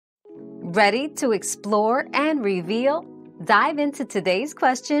Ready to explore and reveal? Dive into today's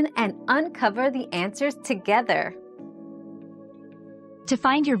question and uncover the answers together. To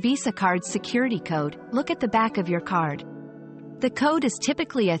find your Visa card's security code, look at the back of your card. The code is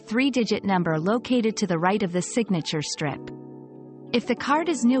typically a 3-digit number located to the right of the signature strip. If the card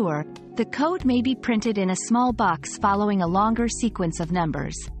is newer, the code may be printed in a small box following a longer sequence of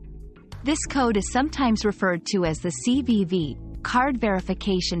numbers. This code is sometimes referred to as the CVV, card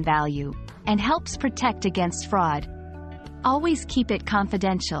verification value, and helps protect against fraud. Always keep it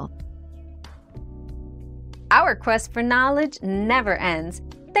confidential. Our quest for knowledge never ends.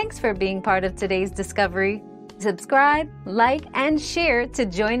 Thanks for being part of today's discovery. Subscribe, like, and share to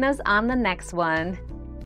join us on the next one.